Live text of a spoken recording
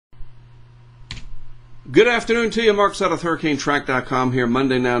Good afternoon to you. Mark Sutton with HurricaneTrack.com here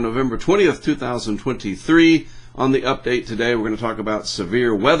Monday now, November 20th, 2023. On the update today, we're going to talk about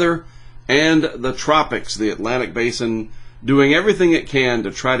severe weather and the tropics, the Atlantic Basin, doing everything it can to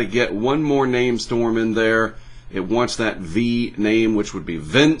try to get one more name storm in there. It wants that V name, which would be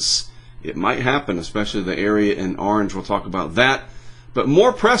Vince. It might happen, especially the area in orange. We'll talk about that. But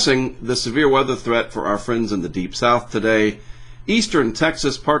more pressing, the severe weather threat for our friends in the Deep South today. Eastern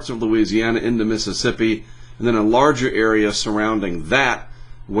Texas, parts of Louisiana into Mississippi, and then a larger area surrounding that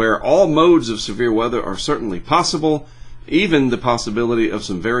where all modes of severe weather are certainly possible, even the possibility of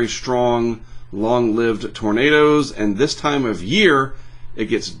some very strong, long-lived tornadoes. And this time of year, it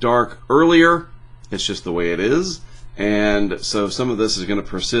gets dark earlier. It's just the way it is. And so some of this is going to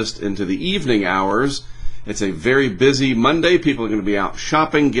persist into the evening hours. It's a very busy Monday. People are going to be out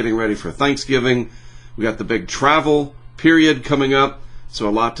shopping, getting ready for Thanksgiving. We got the big travel period coming up, so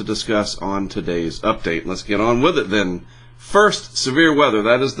a lot to discuss on today's update. Let's get on with it then. First, severe weather.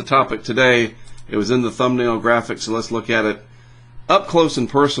 That is the topic today. It was in the thumbnail graphic, so let's look at it up close and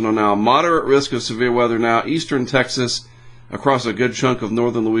personal now. Moderate risk of severe weather now. Eastern Texas, across a good chunk of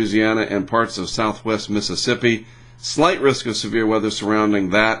northern Louisiana and parts of southwest Mississippi. Slight risk of severe weather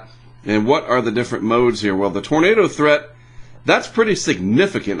surrounding that. And what are the different modes here? Well, the tornado threat, that's pretty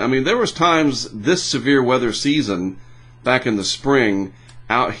significant. I mean, there was times this severe weather season back in the spring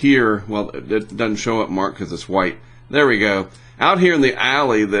out here, well, it doesn't show up, Mark, because it's white. There we go. Out here in the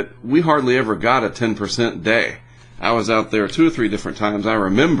alley that we hardly ever got a 10% day. I was out there 2 or 3 different times, I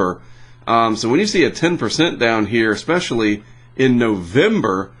remember. So when you see a 10% down here, especially in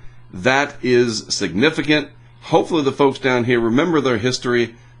November, that is significant. Hopefully the folks down here remember their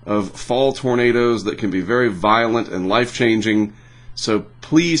history of fall tornadoes that can be very violent and life-changing. So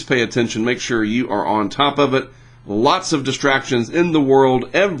please pay attention. Make sure you are on top of it. Lots of distractions in the world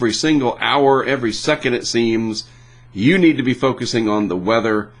every single hour, every second it seems. You need to be focusing on the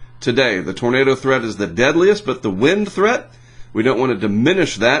weather today. The tornado threat is the deadliest, but the wind threat, we don't want to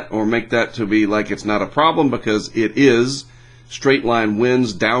diminish that or make that to be like it's not a problem, because it is. Straight line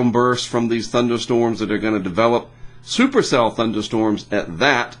winds, downbursts from these thunderstorms that are going to develop, supercell thunderstorms at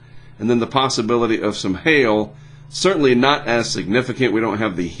that, and then the possibility of some hail, certainly not as significant. We don't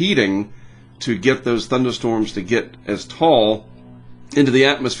have the heating to get those thunderstorms to get as tall into the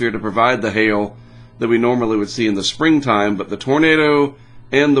atmosphere to provide the hail that we normally would see in the springtime. But the tornado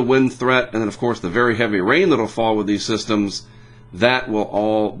and the wind threat, and then of course the very heavy rain that will fall with these systems, that will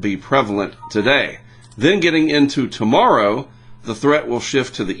all be prevalent today. Then getting into tomorrow, the threat will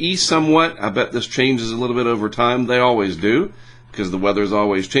shift to the east somewhat. I bet this changes a little bit over time. They always do, because the weather is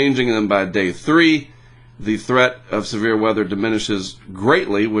always changing. And then by day 3, the threat of severe weather diminishes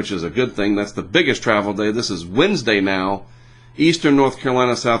greatly, which is a good thing. That's the biggest travel day. This is Wednesday now. Eastern North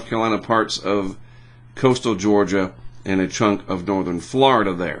Carolina, South Carolina, parts of coastal Georgia, and a chunk of northern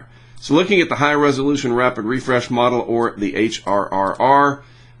Florida there. So looking at the high-resolution rapid refresh model, or the HRRR,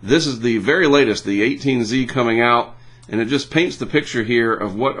 this is the very latest, the 18Z coming out, and it just paints the picture here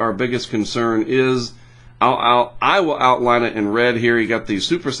of what our biggest concern is. I will outline it in red here. You got these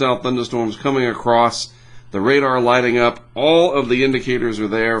supercell thunderstorms coming across, the radar lighting up. All of the indicators are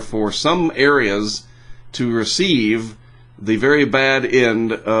there for some areas to receive the very bad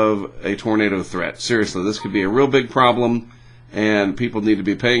end of a tornado threat. Seriously, this could be a real big problem, and people need to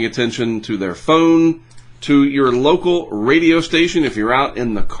be paying attention to their phone, to your local radio station. If you're out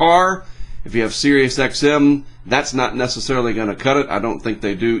in the car, if you have Sirius XM, that's not necessarily going to cut it. I don't think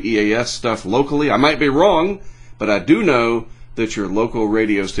they do EAS stuff locally. I might be wrong, but I do know that your local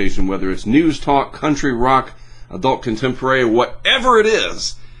radio station, whether it's news talk, country rock, adult contemporary, whatever it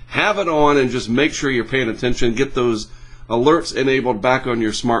is, have it on and just make sure you're paying attention. Get those alerts enabled back on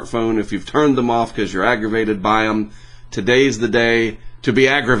your smartphone if you've turned them off because you're aggravated by them. Today's the day to be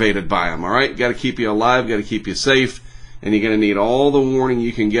aggravated by them, all right? Got to keep you alive, got to keep you safe, and you're going to need all the warning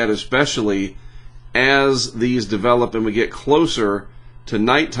you can get, especially as these develop and we get closer to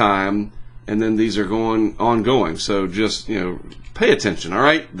nighttime, and then these are ongoing. So just, pay attention, all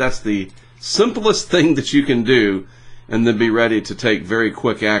right? That's the simplest thing that you can do, and then be ready to take very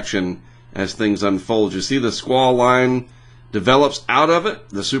quick action as things unfold. You see the squall line develops out of it.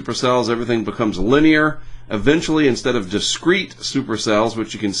 The supercells, everything becomes linear. Eventually, instead of discrete supercells,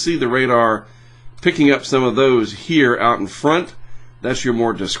 which you can see the radar picking up some of those here out in front, that's your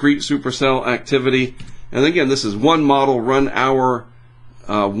more discrete supercell activity. And again, this is one model, one hourly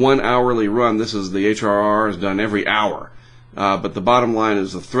run. This is the HRR is done every hour. But the bottom line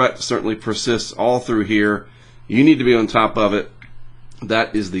is the threat certainly persists all through here. You need to be on top of it.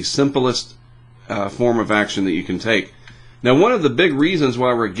 That is the simplest form of action that you can take. Now, one of the big reasons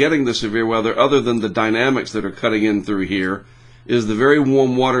why we're getting the severe weather, other than the dynamics that are cutting in through here, is the very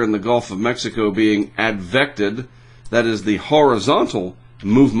warm water in the Gulf of Mexico being advected. That is the horizontal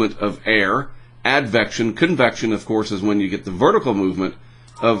movement of air. Advection, convection, of course, is when you get the vertical movement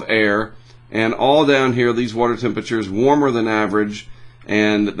of air. And all down here, these water temperatures warmer than average.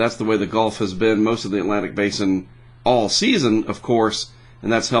 And that's the way the Gulf has been, most of the Atlantic Basin all season, of course.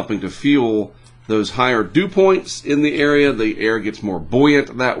 And that's helping to fuel those higher dew points in the area. The air gets more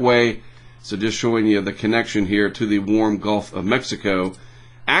buoyant that way. So just showing you the connection here to the warm Gulf of Mexico.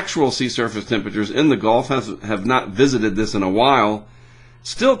 Actual sea surface temperatures in the Gulf have not visited this in a while.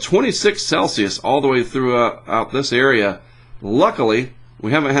 Still 26 Celsius all the way throughout this area. Luckily,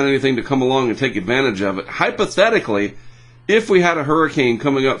 we haven't had anything to come along and take advantage of it. Hypothetically, if we had a hurricane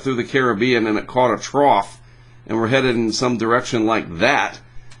coming up through the Caribbean and it caught a trough and we're headed in some direction like that,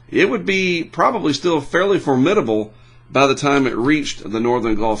 it would be probably still fairly formidable by the time it reached the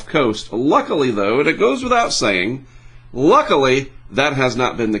northern Gulf Coast. Luckily, though, and it goes without saying, luckily that has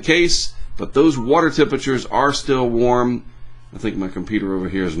not been the case, but those water temperatures are still warm. I think my computer over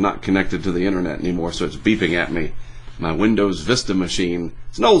here is not connected to the internet anymore, so it's beeping at me. My Windows Vista machine.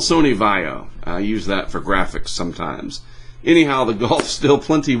 It's an old Sony Vaio. I use that for graphics sometimes. Anyhow, the Gulf's still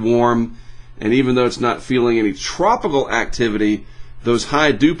plenty warm, and even though it's not feeling any tropical activity, those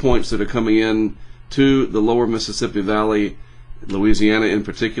high dew points that are coming in to the lower Mississippi Valley, Louisiana in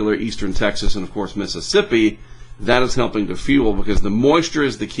particular, eastern Texas, and of course Mississippi, that is helping to fuel, because the moisture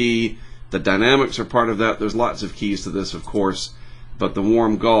is the key. The dynamics are part of that. There's lots of keys to this, of course, but the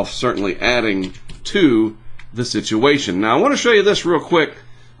warm Gulf certainly adding to the situation. Now, I want to show you this real quick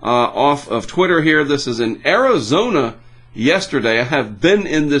off of Twitter here. This is in Arizona yesterday. I have been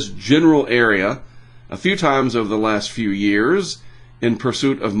in this general area a few times over the last few years in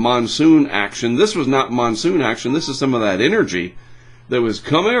pursuit of monsoon action. This was not monsoon action. This is some of that energy that was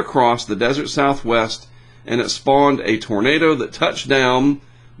coming across the desert southwest, and it spawned a tornado that touched down.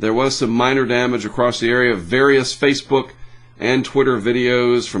 There was some minor damage across the area. Various Facebook and Twitter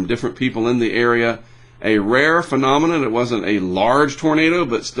videos from different people in the area. A rare phenomenon. It wasn't a large tornado,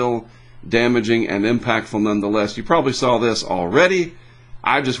 but still damaging and impactful nonetheless. You probably saw this already.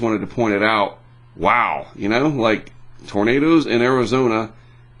 I just wanted to point it out. Wow, you know, like tornadoes in Arizona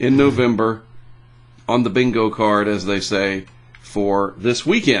in November on the bingo card, as they say, for this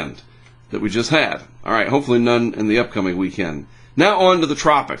weekend that we just had. All right, hopefully none in the upcoming weekend. Now on to the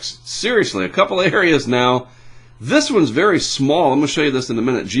tropics. Seriously, a couple of areas now. This one's very small. I'm going to show you this in a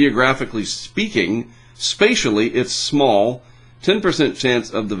minute. Geographically speaking, spatially, it's small. 10%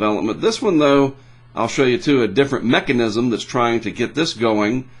 chance of development. This one, though, I'll show you, too, a different mechanism that's trying to get this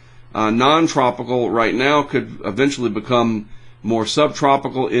going. Non-tropical right now could eventually become more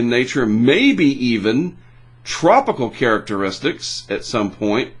subtropical in nature, maybe even tropical characteristics at some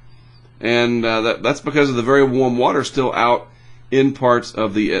point. And that's because of the very warm water still out in parts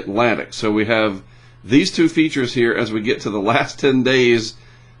of the Atlantic. So we have these two features here as we get to the last 10 days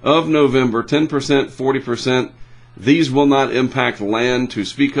of November, 10%, 40%. These will not impact land to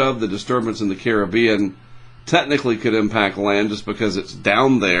speak of. The disturbance in the Caribbean technically could impact land just because it's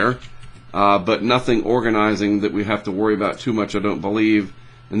down there, but nothing organizing that we have to worry about too much, I don't believe.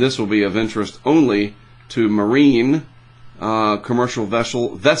 And this will be of interest only to marine, commercial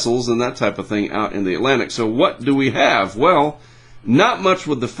vessels and that type of thing out in the Atlantic. So what do we have? Well, not much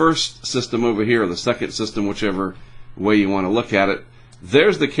with the first system over here, or the second system, whichever way you want to look at it.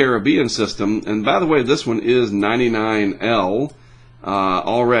 There's the Caribbean system, and by the way, this one is 99L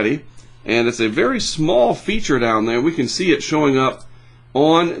already, and it's a very small feature down there. We can see it showing up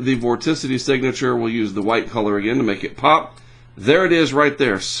on the vorticity signature. We'll use the white color again to make it pop. There it is right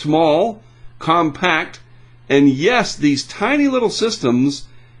there, small, compact, and yes, these tiny little systems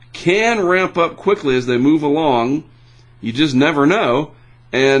can ramp up quickly as they move along. You just never know,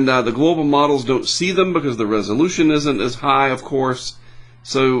 and the global models don't see them because the resolution isn't as high, of course.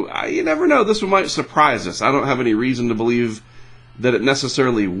 So you never know. This one might surprise us. I don't have any reason to believe that it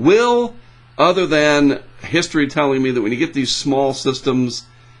necessarily will, other than history telling me that when you get these small systems,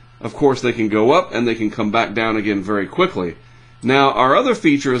 of course, they can go up and they can come back down again very quickly. Now, our other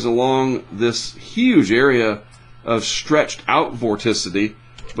feature is along this huge area of stretched out vorticity,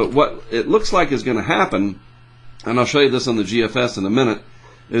 but what it looks like is going to happen, and I'll show you this on the GFS in a minute,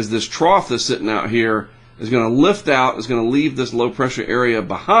 is this trough that's sitting out here is going to lift out, is going to leave this low pressure area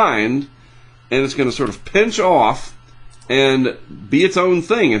behind, and it's going to sort of pinch off and be its own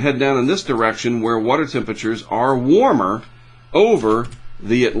thing and head down in this direction where water temperatures are warmer over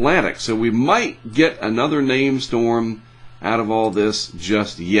the Atlantic. So we might get another named storm out of all this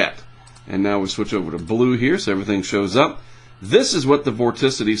just yet. And now we switch over to blue here so everything shows up. This is what the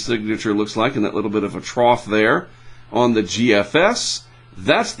vorticity signature looks like in that little bit of a trough there on the GFS.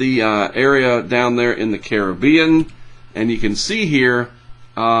 That's the area down there in the Caribbean. And you can see here,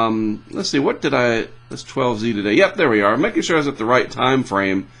 let's see, that's 12Z today. Yep, there we are. I'm making sure I was at the right time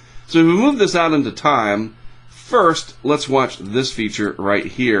frame. So if we move this out into time, first, let's watch this feature right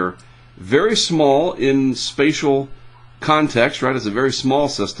here. Very small in spatial context, right? It's a very small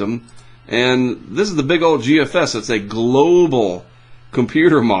system. And this is the big old GFS. It's a global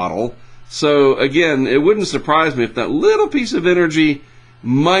computer model. So again, it wouldn't surprise me if that little piece of energy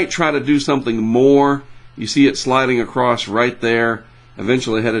might try to do something more. You see it sliding across right there,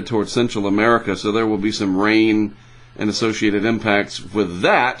 eventually headed towards Central America. So there will be some rain and associated impacts with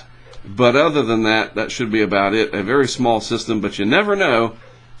that. But other than that, that should be about it. A very small system, but you never know.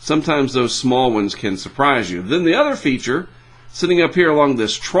 Sometimes those small ones can surprise you. Then the other feature, sitting up here along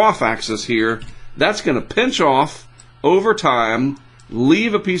this trough axis here, that's going to pinch off over time,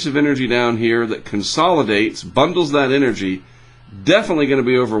 leave a piece of energy down here that consolidates, bundles that energy. Definitely going to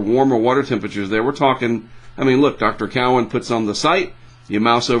be over warmer water temperatures there. We're talking, I mean, look, Dr. Cowan puts on the site, you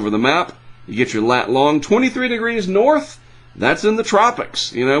mouse over the map, you get your lat long, 23 degrees north, that's in the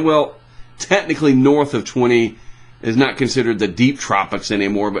tropics. You know, well, technically north of 20 is not considered the deep tropics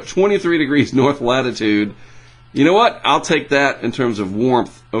anymore, but 23 degrees north latitude, you know what? I'll take that in terms of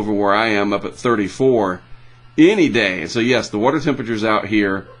warmth over where I am up at 34 any day. So yes, the water temperatures out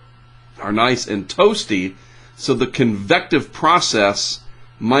here are nice and toasty, so the convective process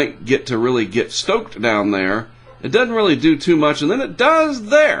might get to really get stoked down there. It doesn't really do too much, and then it does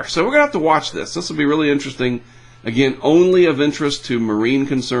there. So we're going to have to watch this. This will be really interesting. Again, only of interest to marine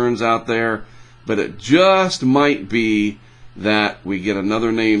concerns out there, but it just might be that we get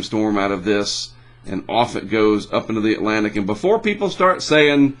another named storm out of this, and off it goes up into the Atlantic. And before people start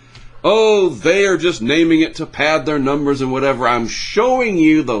saying, oh, they are just naming it to pad their numbers and whatever, I'm showing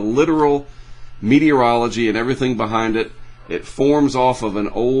you the literal meteorology and everything behind it. It forms off of an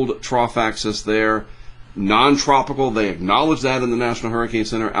old trough axis there, non-tropical. They acknowledge that in the National Hurricane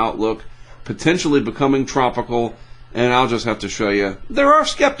Center outlook, potentially becoming tropical. And I'll just have to show you, there are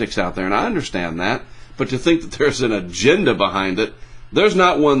skeptics out there, and I understand that, but to think that there's an agenda behind it, there's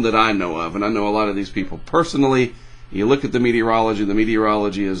not one that I know of, and I know a lot of these people personally. You look at the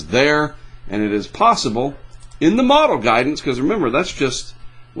meteorology is there, and it is possible in the model guidance, because remember, that's just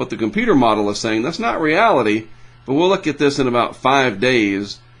what the computer model is saying. That's not reality, but we'll look at this in about 5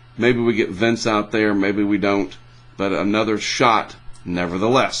 days. Maybe we get vents out there, maybe we don't, but another shot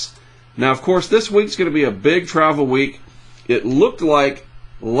nevertheless. Now, of course, this week's going to be a big travel week. It looked like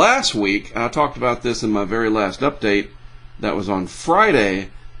last week, I talked about this in my very last update, that was on Friday,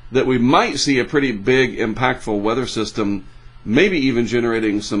 that we might see a pretty big, impactful weather system, maybe even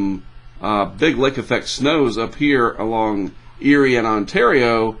generating some big lake effect snows up here along Erie and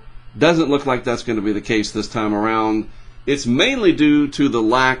Ontario. Doesn't look like that's going to be the case this time around. It's mainly due to the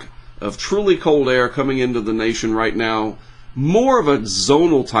lack of truly cold air coming into the nation right now. More of a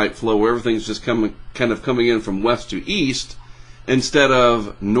zonal type flow where everything's just kind of coming in from west to east instead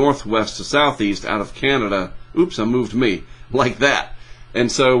of northwest to southeast out of Canada. Oops, I moved me like that.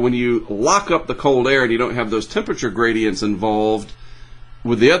 And so when you lock up the cold air and you don't have those temperature gradients involved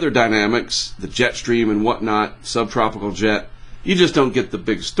with the other dynamics, the jet stream and whatnot, subtropical jet, you just don't get the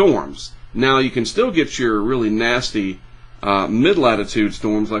big storms. Now you can still get your really nasty mid-latitude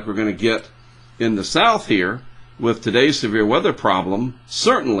storms like we're going to get in the south here with today's severe weather problem,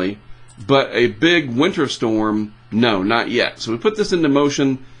 certainly, but a big winter storm, no, not yet. So we put this into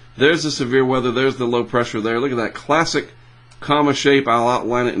motion. There's the severe weather. There's the low pressure there. Look at that classic comma shape. I'll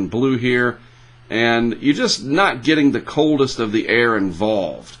outline it in blue here. And you're just not getting the coldest of the air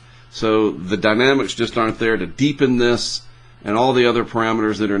involved. So the dynamics just aren't there to deepen this and all the other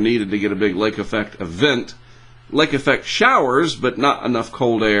parameters that are needed to get a big lake effect event. Lake effect showers, but not enough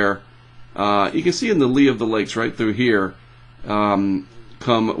cold air. You can see in the lee of the lakes right through here, come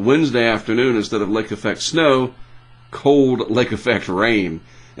Wednesday afternoon, instead of lake effect snow, cold lake effect rain.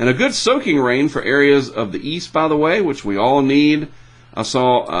 And a good soaking rain for areas of the east, by the way, which we all need. I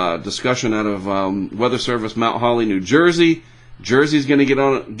saw a discussion out of Weather Service Mount Holly, New Jersey. Jersey's going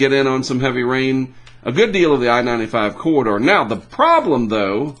to get in on some heavy rain. A good deal of the I-95 corridor. Now, the problem,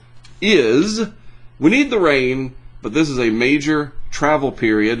 though, is we need the rain, but this is a major travel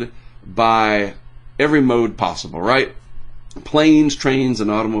period by every mode possible, right? Planes, trains,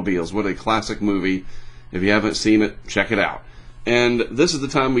 and automobiles. What a classic movie. If you haven't seen it, check it out. And this is the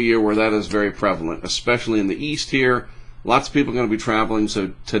time of year where that is very prevalent, especially in the east here. Lots of people are going to be traveling.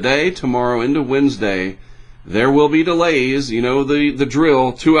 So today, tomorrow, into Wednesday, there will be delays. You know the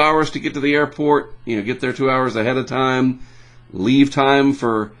drill. 2 hours to get to the airport. You know, get there 2 hours ahead of time. leave time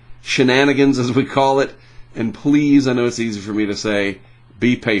for shenanigans, as we call it. And please, I know it's easy for me to say,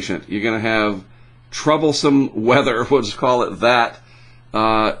 be patient. You're going to have troublesome weather, we'll just call it that,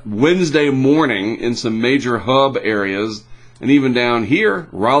 Wednesday morning in some major hub areas, and even down here,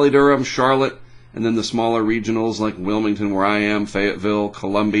 Raleigh-Durham, Charlotte, and then the smaller regionals like Wilmington, where I am, Fayetteville,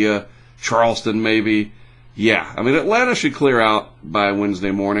 Columbia, Charleston maybe. Yeah, I mean, Atlanta should clear out by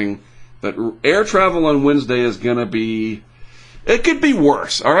Wednesday morning, but air travel on Wednesday is going to be, it could be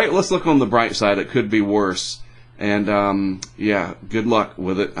worse. All right, let's look on the bright side. It could be worse. And, yeah, good luck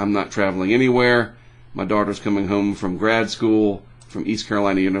with it. I'm not traveling anywhere. My daughter's coming home from grad school from East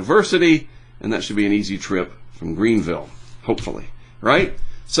Carolina University, and that should be an easy trip from Greenville, hopefully, right?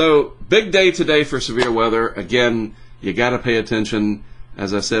 So, big day today for severe weather. Again, you got to pay attention,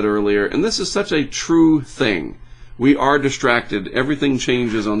 as I said earlier, and this is such a true thing. We are distracted. Everything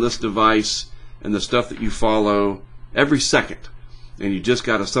changes on this device and the stuff that you follow every second. And you just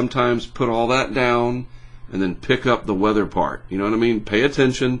got to sometimes put all that down and then pick up the weather part. You know what I mean? Pay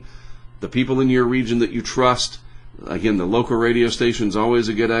attention. The people in your region that you trust, again, the local radio station is always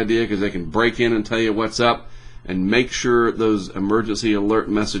a good idea because they can break in and tell you what's up, and make sure those emergency alert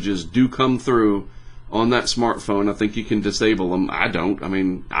messages do come through on that smartphone. I think you can disable them. I don't. I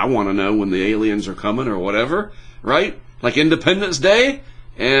mean, I want to know when the aliens are coming or whatever, right? Like Independence Day?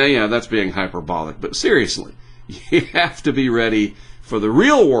 Yeah, that's being hyperbolic. But seriously, you have to be ready for the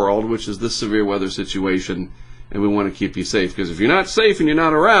real world, which is this severe weather situation, and we want to keep you safe. Because if you're not safe and you're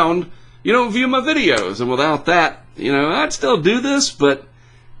not around, you don't view my videos. And without that, I'd still do this, but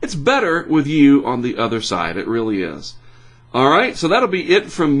it's better with you on the other side. It really is. All right, so that'll be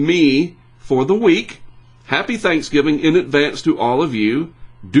it from me for the week. Happy Thanksgiving in advance to all of you.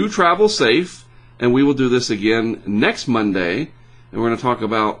 Do travel safe, and we will do this again next Monday. And we're going to talk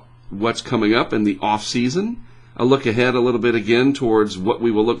about what's coming up in the off season. I'll look ahead a little bit again towards what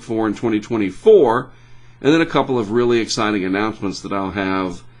we will look for in 2024, and then a couple of really exciting announcements that I'll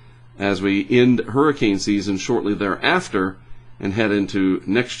have as we end hurricane season shortly thereafter and head into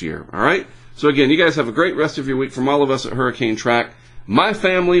next year. All right? So again, you guys have a great rest of your week from all of us at Hurricane Track. My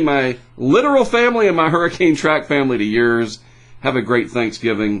family, my literal family, and my Hurricane Track family to yours. Have a great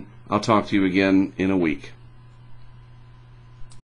Thanksgiving. I'll talk to you again in a week.